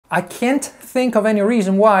I can't think of any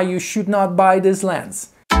reason why you should not buy this lens.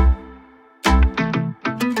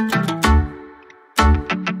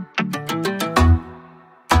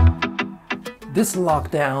 This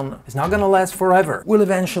lockdown is not gonna last forever. We'll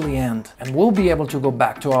eventually end and we'll be able to go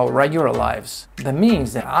back to our regular lives. That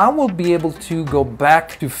means that I will be able to go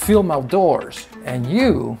back to film outdoors, and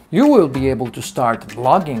you will be able to start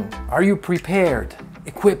vlogging. Are you prepared,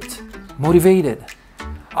 equipped, motivated?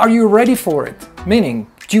 Are you ready for it? Meaning,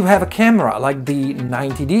 do you have a camera like the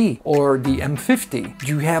 90D or the M50? Do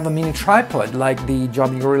you have a mini tripod like the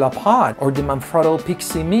Joby Gorilla Pod or the Manfrotto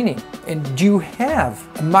Pixie Mini? And do you have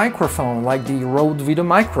a microphone like the Rode Video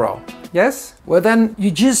Micro? Yes? Well then, you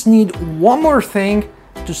just need one more thing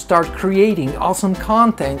to start creating awesome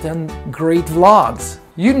content and great vlogs.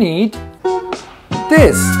 You need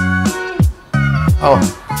this.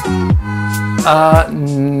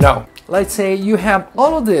 No. Let's say you have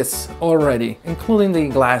all of this already, including the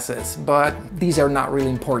glasses, but these are not really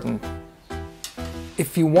important.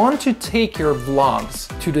 If you want to take your vlogs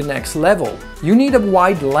to the next level, you need a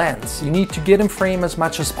wide lens. You need to get in frame as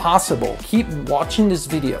much as possible. Keep watching this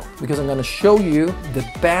video because I'm gonna show you the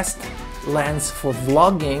best lens for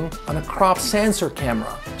vlogging on a crop sensor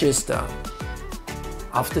camera. Just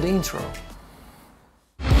after the intro.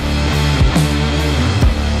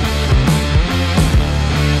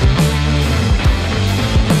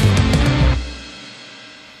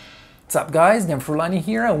 What's up guys, Frullani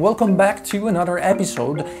here and welcome back to another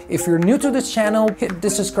episode. If you're new to this channel, hit the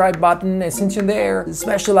subscribe button, and since you're there,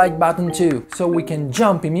 smash the like button too, so we can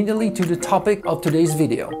jump immediately to the topic of today's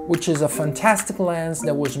video, which is a fantastic lens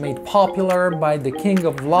that was made popular by the king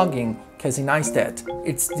of vlogging, Casey Neistat.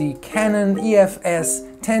 It's the Canon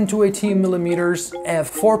EFS 10-18mm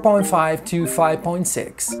f4.5 to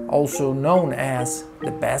 5.6, also known as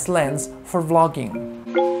the best lens for vlogging.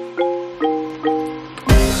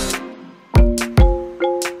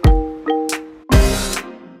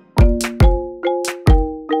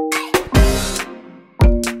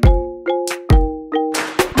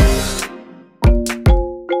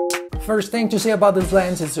 First thing to say about this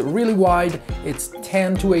lens, it's really wide. It's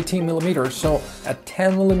 10-18mm, so at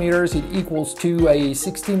 10mm it equals to a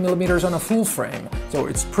 16mm on a full frame, so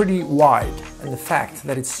it's pretty wide. And the fact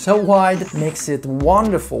that it's so wide makes it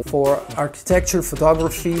wonderful for architecture,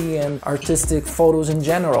 photography and artistic photos in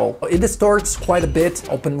general. It distorts quite a bit,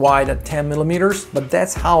 open wide at 10mm, but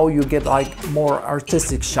that's how you get like more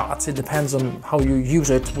artistic shots. It depends on how you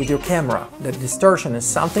use it with your camera. The distortion is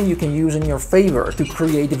something you can use in your favor to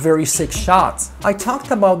create very sick shots. I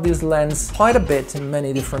talked about this lens quite a bit in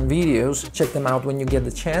many different videos. Check them out when you get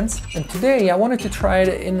the chance. And today I wanted to try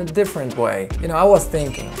it in a different way. You know, I was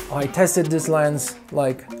thinking, I tested this lens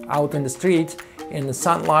like out in the street in the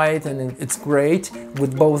sunlight and it's great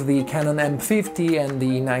with both the Canon M50 and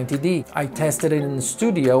the 90D. I tested it in the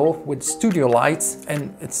studio with studio lights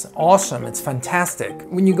and it's awesome, it's fantastic.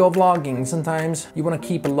 When you go vlogging, sometimes you want to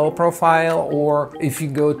keep a low profile, or if you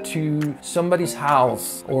go to somebody's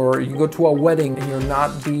house or you go to a wedding and you're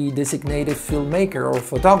not the designated filmmaker or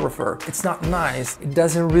photographer, it's not nice. It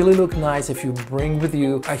doesn't really look nice if you bring with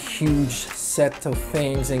you a huge set of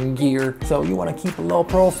things and gear. So you want to keep a low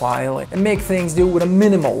profile and make things do with a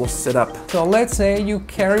minimal setup. So let's say you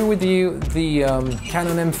carry with you the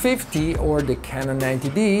Canon M50 or the Canon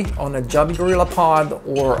 90D on a Joby Gorilla Pod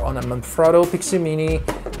or on a Manfrotto Pixie Mini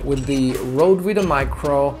with the Rode Video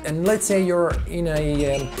Micro, and let's say you're in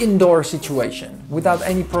a indoor situation without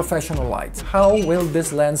any professional lights. How will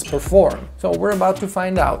this lens perform? So we're about to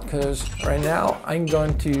find out, because right now I'm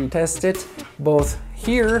going to test it both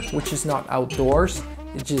here, which is not outdoors,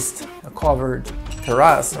 it's just a covered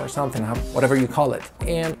terrace or something, whatever you call it,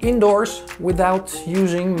 and indoors without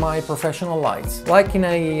using my professional lights, like in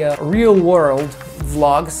a real world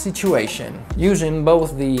vlog situation, using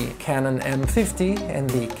both the Canon M50 and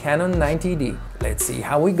the Canon 90D. Let's see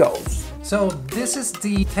how it goes. So this is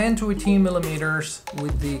the 10-18mm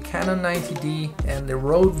with the Canon 90D and the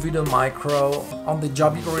Rode Video Micro on the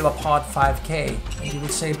Joby Gorilla Pod 5K. And you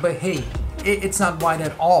would say, but hey, it's not wide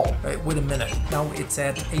at all. Wait a minute. Now it's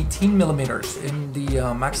at 18mm and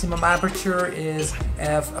the maximum aperture is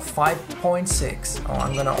f5.6.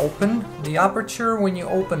 I'm gonna open the aperture. When you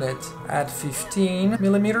open it at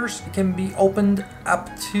 15mm, it can be opened up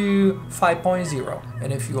to 5.0.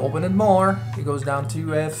 And if you open it more, it goes down to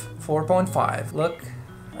f4.5. Look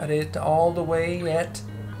at it all the way at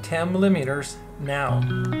 10mm now.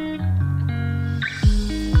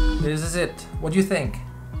 This is it. What do you think?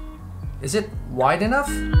 Is it wide enough?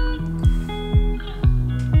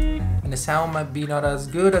 And the sound might be not as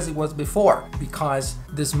good as it was before, because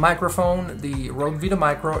this microphone, the Rode Video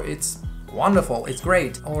Micro, it's wonderful, it's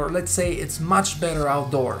great. Or let's say it's much better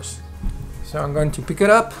outdoors. So I'm going to pick it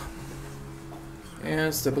up,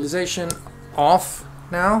 and stabilization off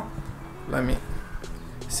now. Let me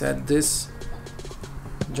set this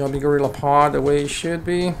Joby Gorilla Pod the way it should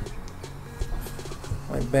be,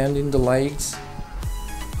 like bending the legs.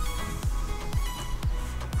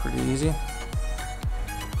 Pretty easy.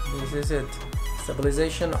 This is it.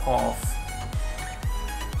 Stabilization off.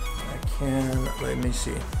 Let me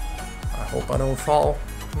see. I hope I don't fall.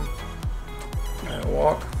 I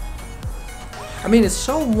walk. I mean, it's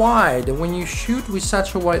so wide that when you shoot with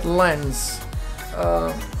such a wide lens,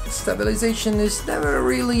 stabilization is never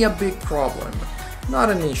really a big problem. Not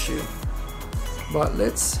an issue. But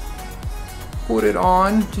let's put it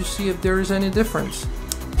on to see if there is any difference.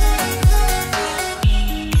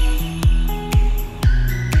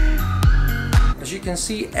 As you can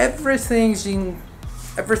see, everything is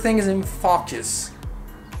in focus.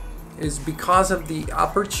 Is because of the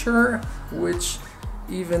aperture, which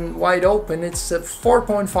even wide open, it's at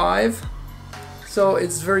 4.5, so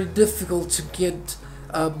it's very difficult to get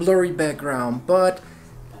a blurry background. But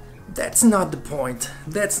that's not the point.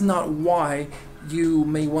 That's not why you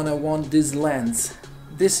may want this lens.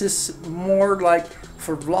 This is more like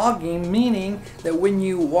for vlogging, meaning that when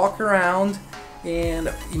you walk around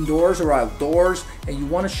and indoors or outdoors and you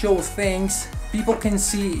want to show things, people can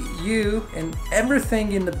see you and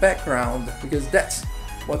everything in the background, because that's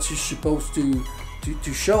what you're supposed to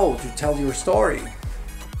show, to tell your story.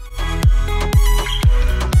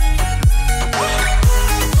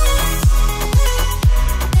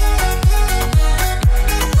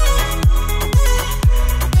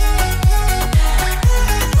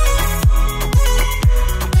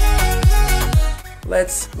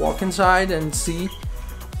 Let's walk inside and see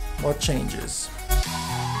what changes.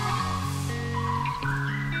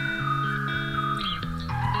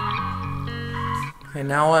 And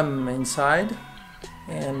now I'm inside,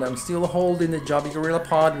 and I'm still holding the Joby Gorilla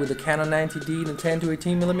Pod with the Canon 90D and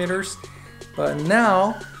 10-18mm. But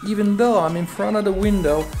now, even though I'm in front of the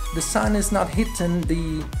window, the sun is not hitting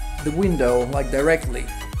the window like directly.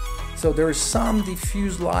 So there is some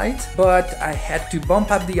diffuse light, but I had to bump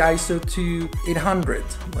up the ISO to 800.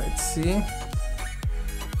 Let's see. I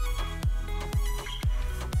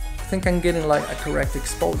think I'm getting like a correct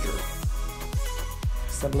exposure.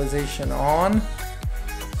 Stabilization on.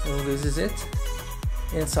 So this is it.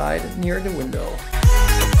 Inside, near the window.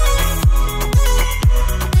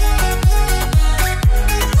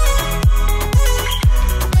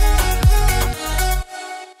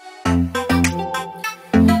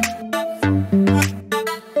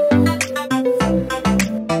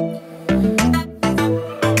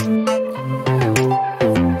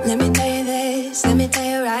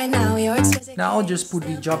 Now I'll just put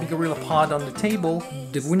the Joby Gorilla Pod on the table.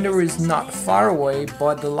 The window is not far away,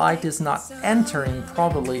 but the light is not entering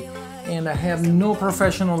properly, and I have no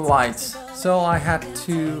professional lights. So I had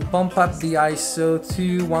to bump up the ISO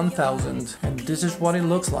to 1000, and this is what it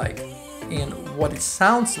looks like and what it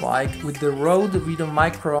sounds like with the Rode Video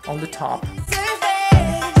Micro on the top.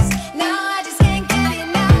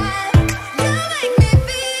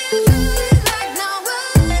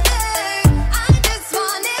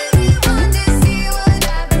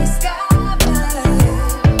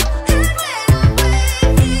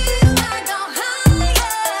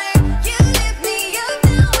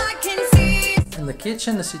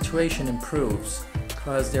 Kitchen, the situation improves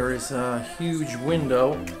because there is a huge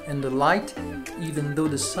window, and the light, even though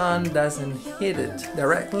the sun doesn't hit it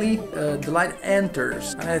directly, the light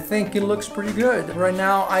enters. I think it looks pretty good. Right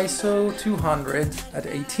now ISO 200 at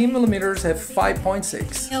 18mm at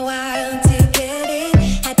 5.6.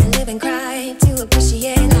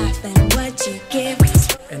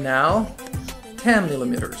 And now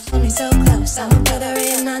 10mm. So close, I'll put her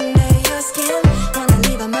in under your skin. Wanna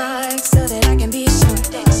leave a mark so that I can be sure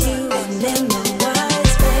that you remember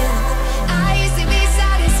what's been. I used to be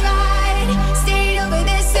satisfied, stayed over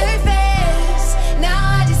the surface. Now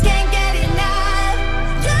I just can't get enough.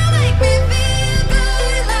 You make me feel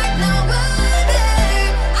good like no other.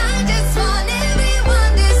 I just want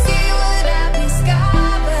everyone to see what I've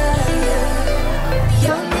discovered.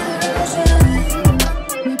 Young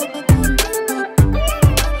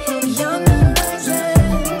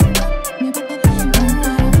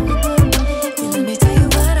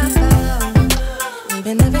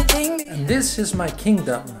This is my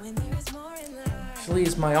kingdom. Actually,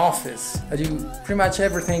 it's my office. I do pretty much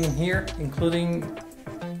everything in here, including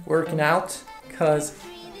working out, because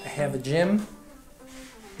I have a gym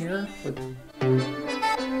here with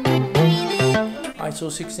ISO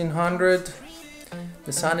 1600.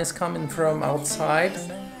 The sun is coming from outside,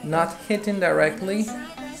 not hitting directly.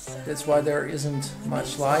 That's why there isn't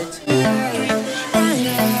much light.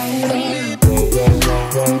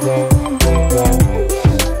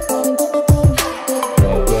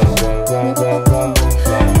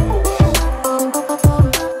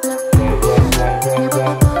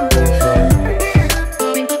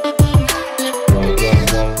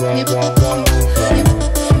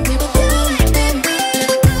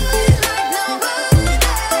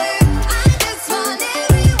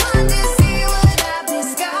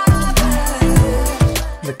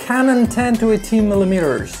 The Canon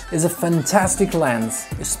 10-18mm is a fantastic lens,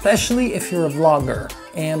 especially if you're a vlogger.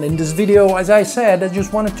 And in this video, as I said, I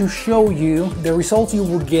just wanted to show you the results you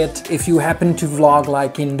will get if you happen to vlog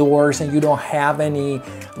like indoors and you don't have any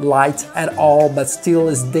light at all, but still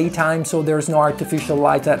it's daytime, so there's no artificial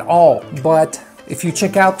light at all. But if you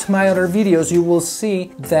check out my other videos, you will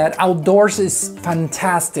see that outdoors is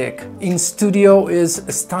fantastic. In studio is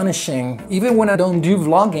astonishing. Even when I don't do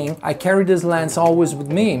vlogging, I carry this lens always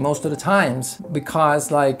with me most of the times.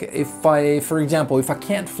 Because like if I, for example, if I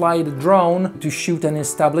can't fly the drone to shoot an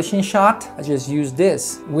establishing shot, I just use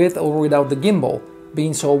this with or without the gimbal.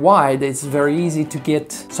 Being so wide, it's very easy to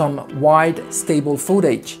get some wide, stable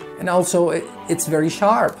footage. And also, it's very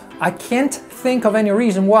sharp. I can't think of any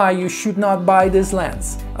reason why you should not buy this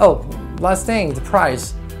lens. Oh, last thing, the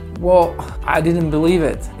price. Well, I didn't believe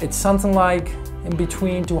it. It's something like in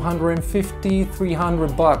between 250,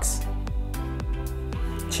 300 bucks.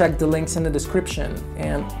 Check the links in the description.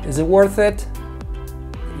 And is it worth it?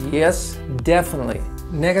 Yes, definitely.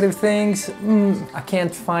 Negative things, I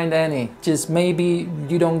can't find any. Just maybe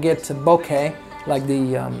you don't get a bokeh, like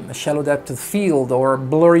the shallow depth of field or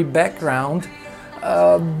blurry background.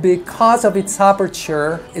 Because of its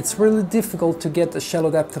aperture, it's really difficult to get a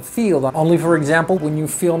shallow depth of field. Only, for example, when you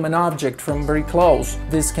film an object from very close,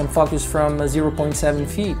 this can focus from 0.7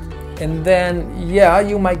 feet. And then, yeah,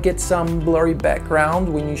 you might get some blurry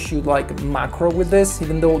background when you shoot like macro with this,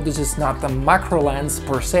 even though this is not a macro lens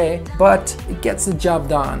per se, but it gets the job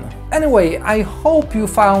done. Anyway, I hope you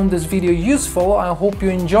found this video useful. I hope you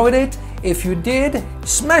enjoyed it. If you did,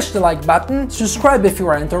 smash the like button, subscribe if you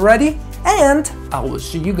aren't already, and I will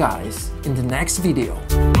see you guys in the next video.